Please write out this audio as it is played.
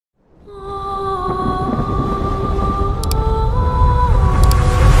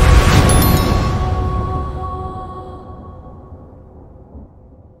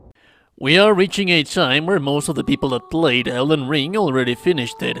We are reaching a time where most of the people that played Elden Ring already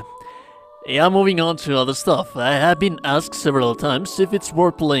finished it. Yeah, moving on to other stuff. I have been asked several times if it's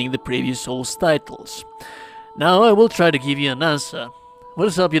worth playing the previous Souls titles. Now I will try to give you an answer. What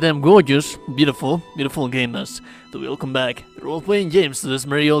is up, you damn gorgeous, beautiful gamers? Welcome back, role-playing James, to this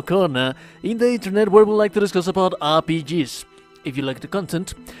merry old corner in the internet where we like to discuss about RPGs. If you like the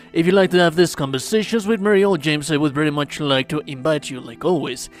content, if you like to have these conversations with merry old James, I would very much like to invite you, like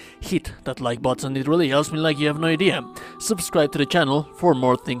always, hit that like button, it really helps me like you have no idea. Subscribe to the channel for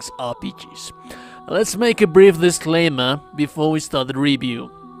more things RPGs. Let's make a brief disclaimer before we start the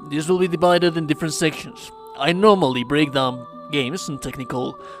review. This will be divided in different sections. I normally break down games and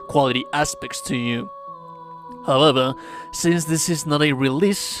technical quality aspects to you. However, since this is not a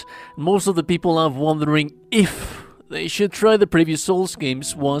release, most of the people are wondering if they should try the previous Souls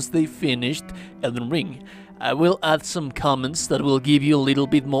games once they finished Elden Ring. I will add some comments that will give you a little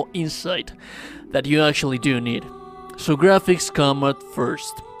bit more insight that you actually do need. So graphics come at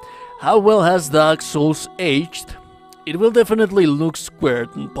first. How well has Dark Souls aged? It will definitely look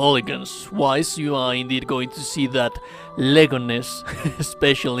squared and polygons-wise. You are indeed going to see that Lego-ness,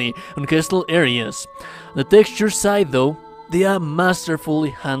 especially on coastal areas. On the texture side though, they are masterfully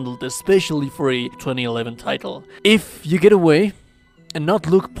handled, especially for a 2011 title. If you get away and not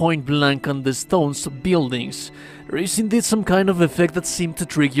look point blank on the stones of buildings, there is indeed some kind of effect that seems to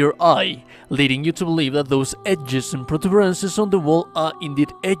trick your eye, leading you to believe that those edges and protuberances on the wall are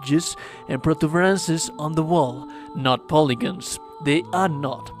indeed edges and protuberances on the wall, not polygons. They are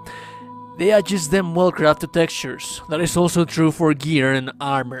not. They are just them well-crafted textures. That is also true for gear and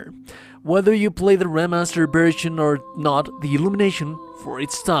armor. Whether you play the remastered version or not, the illumination, for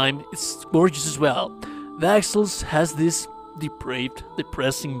its time, is gorgeous as well. The Axles has this depraved,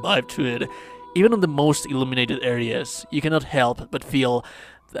 depressing vibe to it. Even on the most illuminated areas, you cannot help but feel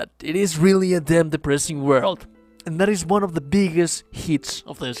that it is really a damn depressing world. And that is one of the biggest hits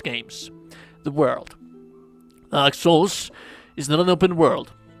of these games. The world. Dark Souls is not an open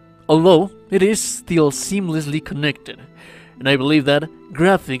world, although it is still seamlessly connected. And I believe that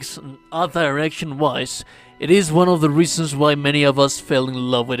graphics and art direction wise, it is one of the reasons why many of us fell in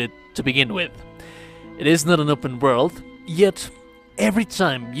love with it to begin with. It is not an open world, yet every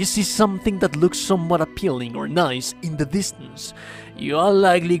time you see something that looks somewhat appealing or nice in the distance, you are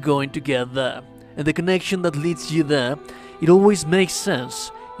likely going to get there. And the connection that leads you there, it always makes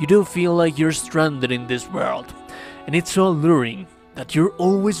sense. You don't feel like you're stranded in this world. And it's so alluring that you're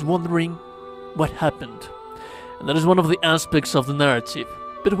always wondering what happened. And that is one of the aspects of the narrative,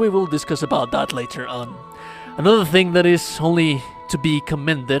 but we will discuss about that later on. Another thing that is only to be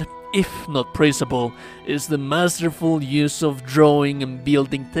commended, if not praisable, is the masterful use of drawing and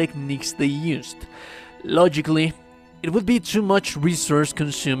building techniques they used. Logically, it would be too much resource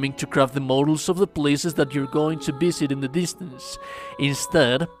consuming to craft the models of the places that you're going to visit in the distance.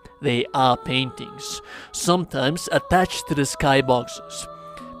 Instead, they are paintings, sometimes attached to the skyboxes.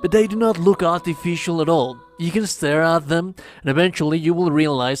 But they do not look artificial at all. You can stare at them, and eventually you will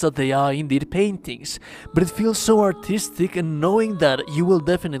realize that they are indeed paintings. But it feels so artistic, and knowing that you will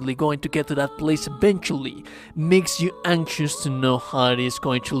definitely going to get to that place eventually makes you anxious to know how it is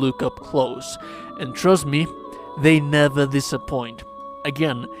going to look up close. And trust me, they never disappoint.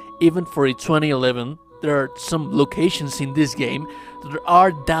 Again, even for a 2011, there are some locations in this game that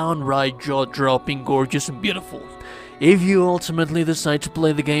are downright jaw-dropping, gorgeous and beautiful. If you ultimately decide to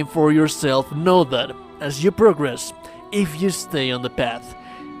play the game for yourself, know that as you progress, if you stay on the path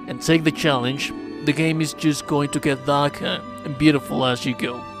and take the challenge, the game is just going to get darker and beautiful as you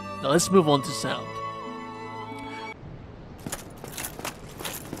go. Now let's move on to sound.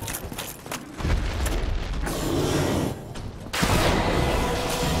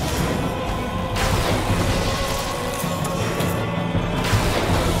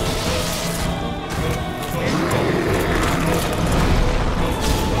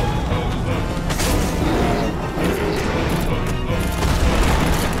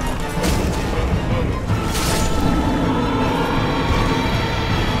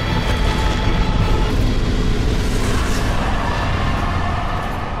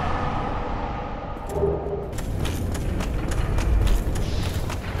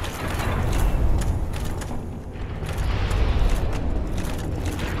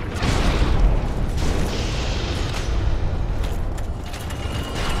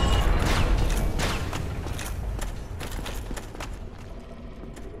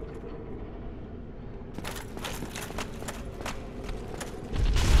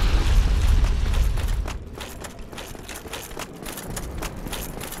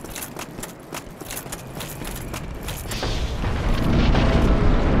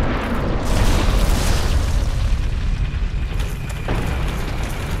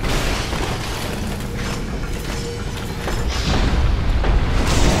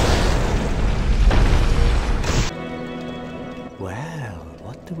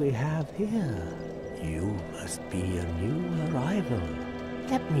 we have here? You must be a new arrival.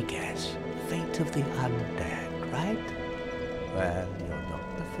 Let me guess, fate of the undead, right? Well, you're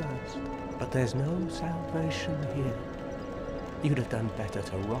not the first, but there's no salvation here. You'd have done better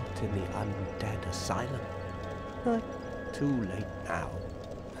to rot in the undead asylum. But too late now.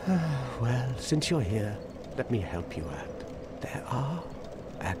 Well, since you're here, let me help you out. There are,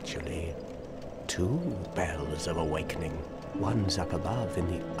 actually, 2 bells of awakening. One's up above in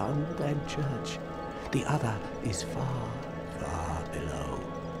the undead church. The other is far, far below,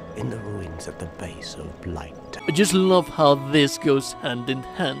 in the ruins at the base of Blight. I just love how this goes hand in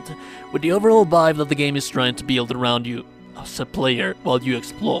hand with the overall vibe that the game is trying to build around you as a player while you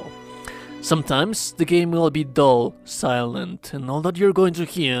explore. Sometimes the game will be dull, silent, and all that you're going to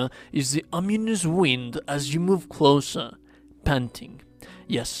hear is the ominous wind as you move closer, panting.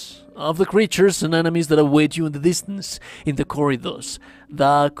 Yes, of the creatures and enemies that await you in the distance, in the corridors,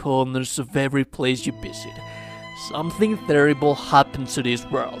 dark corners of every place you visit. Something terrible happens to this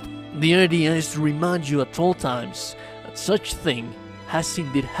world. The idea is to remind you at all times that such thing has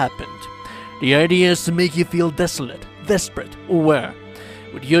indeed happened. The idea is to make you feel desolate, desperate, aware.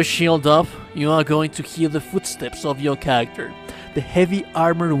 With your shield up, you are going to hear the footsteps of your character, the heavy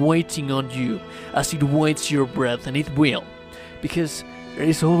armor waiting on you as it waits your breath, and it will. Because there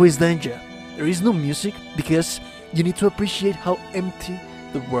is always danger. There is no music because you need to appreciate how empty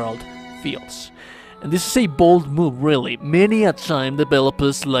the world feels. And this is a bold move, really. Many a time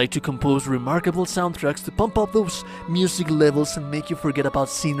developers like to compose remarkable soundtracks to pump up those music levels and make you forget about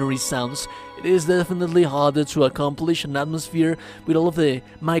scenery sounds. It is definitely harder to accomplish an atmosphere with all of the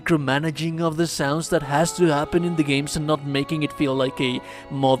micromanaging of the sounds that has to happen in the games and not making it feel like a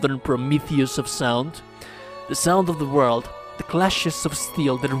modern Prometheus of sound. The sound of the world, the clashes of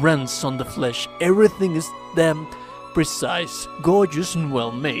steel that rends on the flesh, everything is damn precise, gorgeous and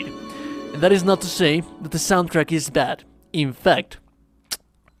well made. And that is not to say that the soundtrack is bad. In fact,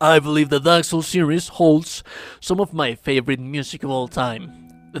 I believe the Dark Souls series holds some of my favorite music of all time.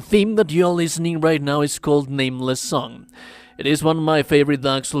 The theme that you are listening right now is called Nameless Song. It is one of my favorite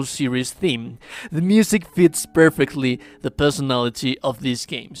Dark Souls series theme. The music fits perfectly the personality of these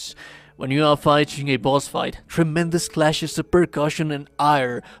games. When you are fighting a boss fight, tremendous clashes of percussion and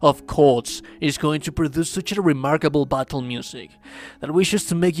ire of chords is going to produce such a remarkable battle music that wishes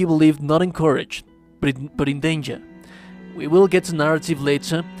to make you believe not in courage, but in danger. We will get to narrative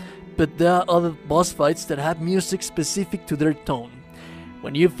later, but there are other boss fights that have music specific to their tone.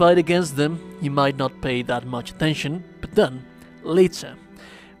 When you fight against them, you might not pay that much attention, but then, later,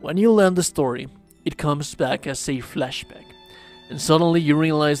 when you learn the story, it comes back as a flashback. And suddenly you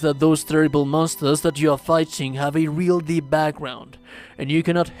realize that those terrible monsters that you are fighting have a real deep background, and you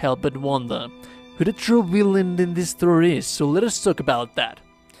cannot help but wonder who the true villain in this story is, so let us talk about that.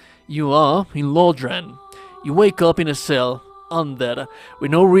 You are in Lordran. You wake up in a cell, undead,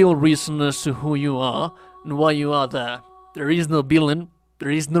 with no real reason as to who you are and why you are there. There is no villain,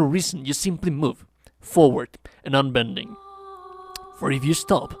 there is no reason, you simply move forward and unbending. For if you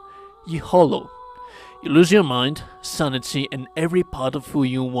stop, you hollow. You lose your mind, sanity, and every part of who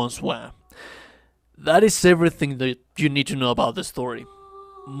you once were. That is everything that you need to know about the story.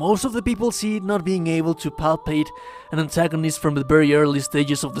 Most of the people see not being able to palpate an antagonist from the very early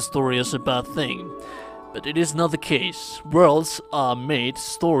stages of the story as a bad thing. But it is not the case. Worlds are made,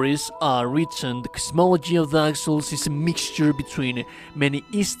 stories are written. The cosmology of Dark Souls is a mixture between many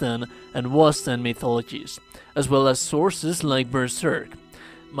Eastern and Western mythologies, as well as sources like Berserk.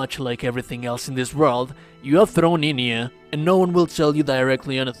 Much like everything else in this world, you are thrown in here and no one will tell you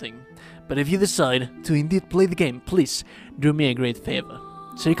directly anything. But if you decide to indeed play the game, please do me a great favor.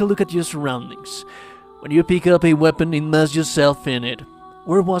 Take a look at your surroundings. When you pick up a weapon, immerse yourself in it.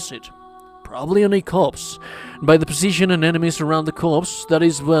 Where was it? Probably on a corpse. By the position and enemies around the corpse, that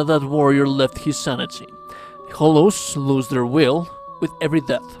is where that warrior left his sanity. The hollows lose their will with every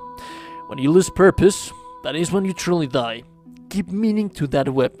death. When you lose purpose, that is when you truly die. Give meaning to that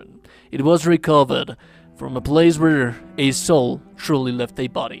weapon. It was recovered from a place where a soul truly left a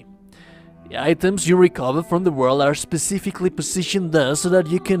body. The items you recover from the world are specifically positioned there so that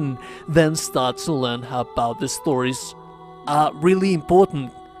you can then start to learn about the stories are really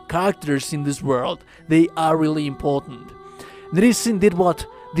important characters in this world. They are really important. That is indeed what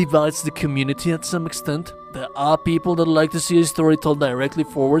divides the community at some extent. There are people that like to see a story told directly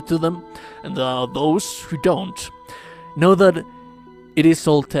forward to them, and there are those who don't. Know that it is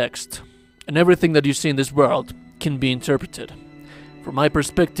all text, and everything that you see in this world can be interpreted. From my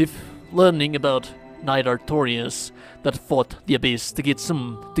perspective, learning about Knight Artorias that fought the Abyss to give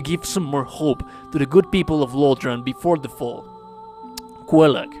some more hope to the good people of Lordran before the fall.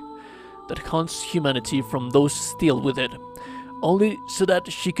 Quelag that hunts humanity from those still with it, only so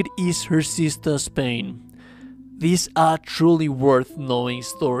that she could ease her sister's pain. These are truly worth knowing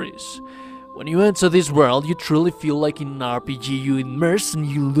stories. When you enter this world, you truly feel like in an RPG you immerse and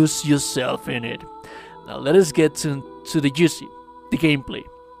you lose yourself in it. Now let us get to the juicy, the gameplay.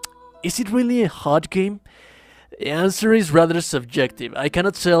 Is it really a hard game? The answer is rather subjective. I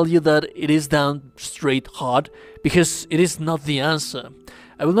cannot tell you that it is down straight hard, because it is not the answer.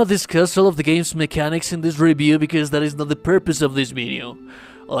 I will not discuss all of the game's mechanics in this review, because that is not the purpose of this video.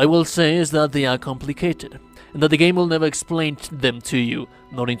 All I will say is that they are complicated, and that the game will never explain them to you,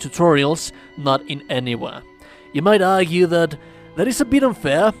 not in tutorials, not in anywhere. You might argue that that is a bit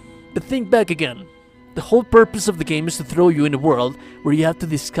unfair, but think back again. The whole purpose of the game is to throw you in a world where you have to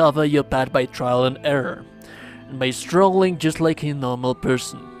discover your path by trial and error, and by struggling just like a normal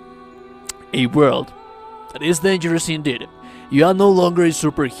person. A world that is dangerous indeed. You are no longer a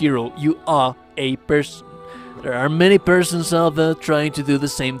superhero, you are a person. There are many persons out there trying to do the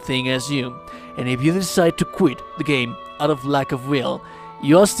same thing as you, and if you decide to quit the game out of lack of will,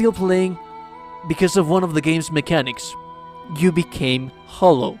 you are still playing because of one of the game's mechanics. You became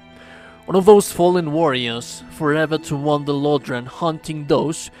hollow. One of those fallen warriors, forever to wander Lodran, hunting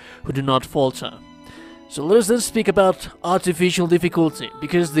those who do not falter. So let us then speak about artificial difficulty,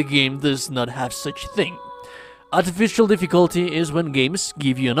 because the game does not have such thing. Artificial difficulty is when games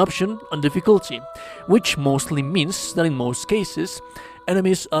give you an option on difficulty, which mostly means that in most cases,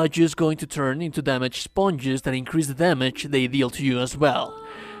 enemies are just going to turn into damage sponges that increase the damage they deal to you as well.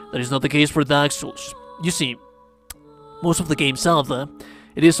 That is not the case for Dark Souls. You see, most of the games out there,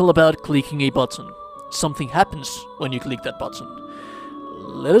 it is all about clicking a button. Something happens when you click that button.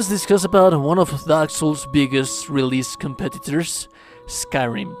 Let us discuss about one of Dark Souls' biggest release competitors,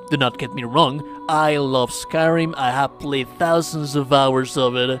 Skyrim. Do not get me wrong, I love Skyrim, I have played thousands of hours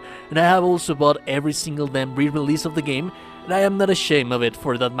of it, and I have also bought every single damn re-release of the game, and I am not ashamed of it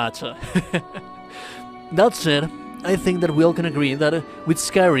for that matter. That said, I think that we all can agree that with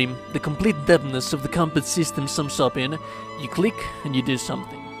Skyrim, the complete depthness of the combat system sums up in you click and you do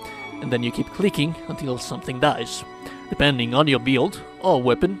something, and then you keep clicking until something dies. Depending on your build or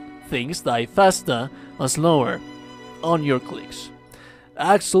weapon, things die faster or slower on your clicks.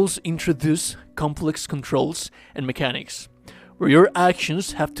 Dark Souls introduce complex controls and mechanics, where your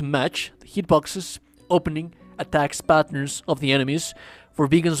actions have to match the hitboxes, opening, attacks patterns of the enemies. For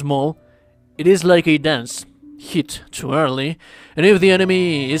big and small, it is like a dance. Hit too early, and if the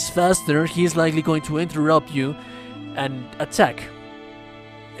enemy is faster, he is likely going to interrupt you and attack.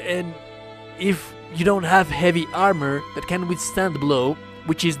 And if you don't have heavy armor that can withstand the blow,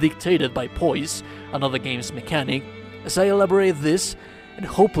 which is dictated by poise, another game's mechanic, as I elaborate this, and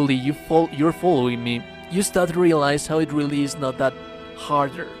hopefully you're following me, you start to realize how it really is not that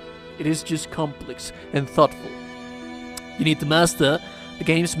harder. It is just complex and thoughtful. You need to master the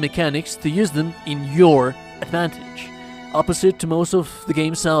game's mechanics to use them in your advantage, opposite to most of the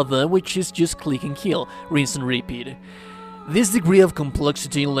games out there, which is just click and kill, rinse and repeat. This degree of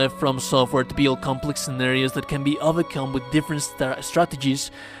complexity left from software to build complex scenarios that can be overcome with different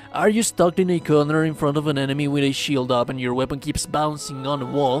strategies. Are you stuck in a corner in front of an enemy with a shield up and your weapon keeps bouncing on a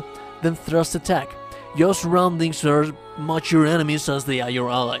wall? Then thrust attack. Your surroundings are much your enemies as they are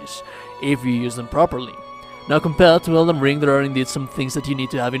your allies, if you use them properly. Now compared to Elden Ring, there are indeed some things that you need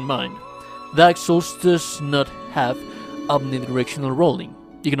to have in mind. Dark Souls does not have omnidirectional rolling.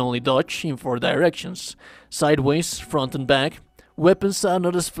 You can only dodge in 4 directions, sideways, front and back. Weapons are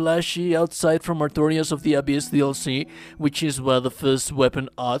not as flashy outside from Artorias of the Abyss DLC, which is where the first weapon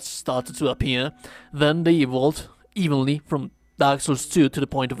arts started to appear. Then they evolved evenly from Dark Souls 2 to the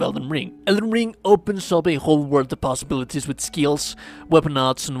point of Elden Ring. Elden Ring opens up a whole world of possibilities with skills, weapon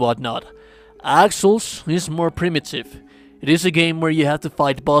arts and whatnot. Dark Souls is more primitive. It is a game where you have to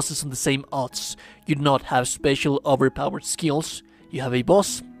fight bosses on the same odds. You do not have special overpowered skills. You have a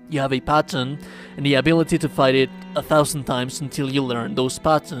boss, you have a pattern, and the ability to fight it 1,000 times until you learn those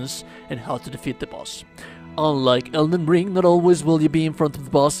patterns and how to defeat the boss. Unlike Elden Ring, not always will you be in front of the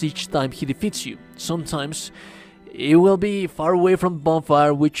boss each time he defeats you. Sometimes it will be far away from the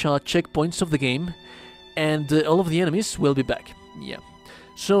bonfire, which are checkpoints of the game, and all of the enemies will be back. Yeah.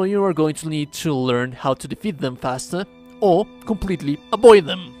 So you are going to need to learn how to defeat them faster, or completely avoid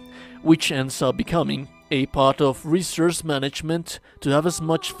them, which ends up becoming a part of resource management to have as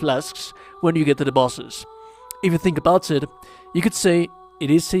much flasks when you get to the bosses. If you think about it, you could say it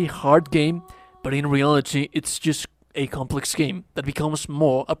is a hard game, but in reality it's just a complex game that becomes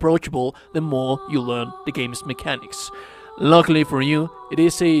more approachable the more you learn the game's mechanics. Luckily for you, it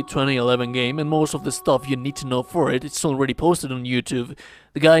is a 2011 game, and most of the stuff you need to know for it's already posted on YouTube.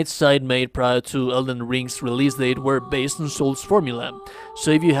 The guides I'd made prior to Elden Ring's release date were based on Soul's formula, so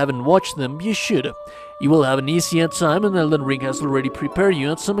if you haven't watched them, you should. You will have an easier time, and Elden Ring has already prepared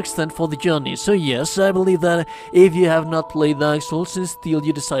you at some extent for the journey. So yes, I believe that if you have not played Dark Souls and still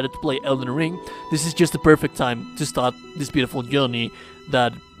you decided to play Elden Ring, this is just the perfect time to start this beautiful journey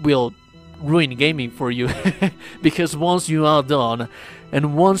that will ruin gaming for you. Because once you are done,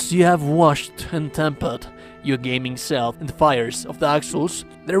 and once you have washed and tempered your gaming self in the fires of Dark Souls,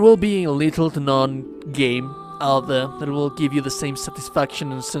 there will be a little to none game out there that will give you the same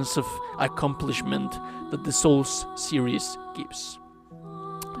satisfaction and sense of accomplishment that the Souls series gives.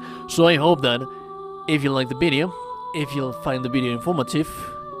 So I hope that if you like the video, if you find the video informative,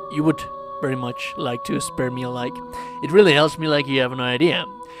 you would very much like to spare me a like. It really helps me, like you have no idea.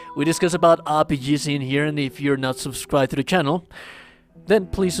 We discuss about RPGs in here, and if you're not subscribed to the channel, then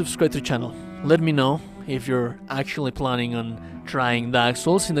please subscribe to the channel. Let me know if you're actually planning on trying Dark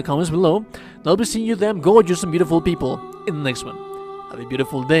Souls in the comments below. And I'll be seeing you damn gorgeous and beautiful people in the next one. Have a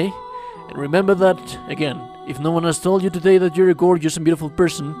beautiful day, and remember that, again, if no one has told you today that you're a gorgeous and beautiful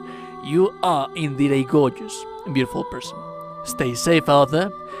person, you are indeed a gorgeous and beautiful person. Stay safe out there,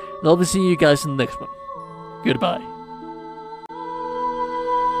 and I'll be seeing you guys in the next one. Goodbye.